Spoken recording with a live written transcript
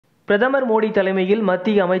பிரதமர் மோடி தலைமையில்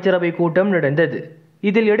மத்திய அமைச்சரவை கூட்டம் நடந்தது.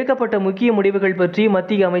 இதில் எடுக்கப்பட்ட முக்கிய முடிவுகள் பற்றி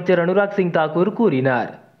மத்திய அமைச்சர் அனுராக் சிங் தாக்கூர்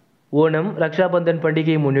கூறினார். ஓணம், ரக்ஷாபந்தன்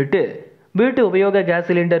பண்டிகையை முன்னிட்டு வீட்டு உபயோக கேஸ்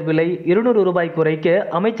சிலிண்டர் விலை 200 ரூபாய் குறைக்க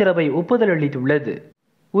அமைச்சரவை ஒப்புதல் அளித்துள்ளது.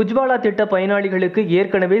 உஜ்வாலா திட்ட பயனாளிகளுக்கு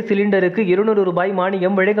ஏற்கனவே சிலிண்டருக்கு 200 ரூபாய்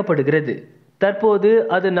மானியம் வழங்கப்படுகிறது. தற்போது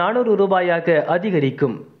அது 400 ரூபாயாக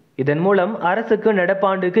அதிகரிக்கும். இதன் மூலம் அரசுக்கு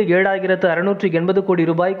நடப்பாண்டுக்கு 7,680 கோடி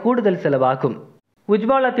ரூபாய் கூடுதல் செலவாகும்.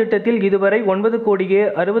 உஜ்வாலா திட்டத்தில் இதுவரை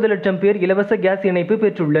 9,60,00,000 பேர் இலவச கேஸ் இணைப்பு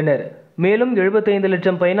பெற்றுள்ளனர். மேலும் 75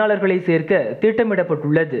 லட்சம் பயனாளர்களை சேர்க்க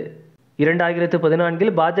திட்டமிடப்பட்டுள்ளது.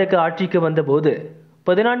 2014 பாஜக ஆட்சிக்கு வந்தபோது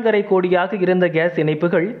 14,5 கோடியாக இருந்த கேஸ்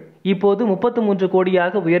இணைப்புகள் இப்போது 33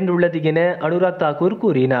 கோடியாக உயர்ந்துள்ளது என அனுராக் தாக்கூர்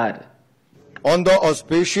கூறினார். On the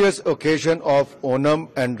auspicious occasion of Onam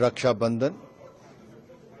and Raksha Bandhan,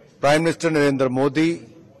 Prime Minister Narendra Modi,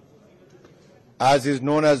 as is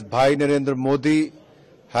known as Bhai Narendra Modi,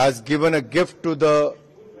 has given a gift to the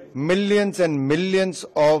millions and millions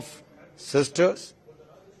of sisters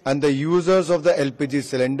and the users of the LPG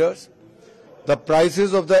cylinders. The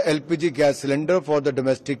prices of the LPG gas cylinder for the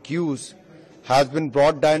domestic use has been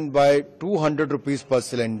brought down by 200 rupees per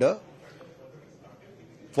cylinder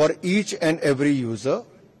for each and every user.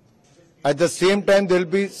 At the same time, there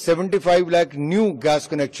will be 75 lakh new gas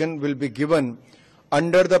connection will be given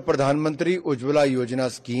under the Pradhan Mantri Ujjwala Yojana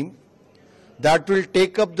scheme. That will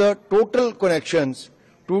take up the total connections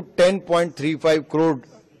to 10.35 crore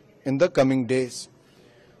in the coming days.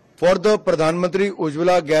 For the Pradhan Mantri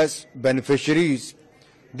Ujjwala gas beneficiaries,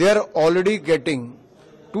 they are already getting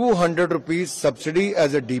 200 rupees subsidy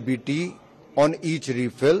as a DBT on each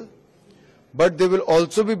refill, but they will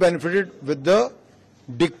also be benefited with the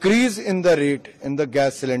decrease in the rate, in the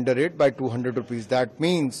gas cylinder rate by 200 rupees. That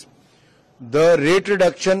means the rate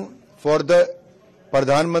reduction for the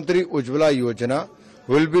Pradhan Mantri Ujjwala Yojana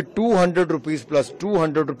will be 200 rupees plus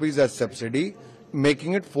 200 rupees as subsidy,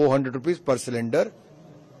 making it 400 rupees per cylinder.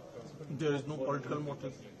 There is no political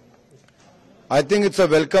motive. I think it's a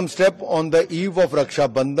welcome step on the eve of Raksha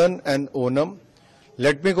Bandhan and Onam.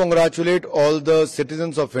 Let me congratulate all the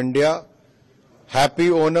citizens of India. Happy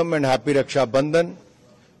Onam and happy Raksha Bandhan.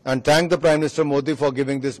 And thank the Prime Minister Modi for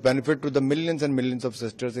giving this benefit to the millions and millions of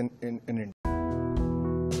sisters in India.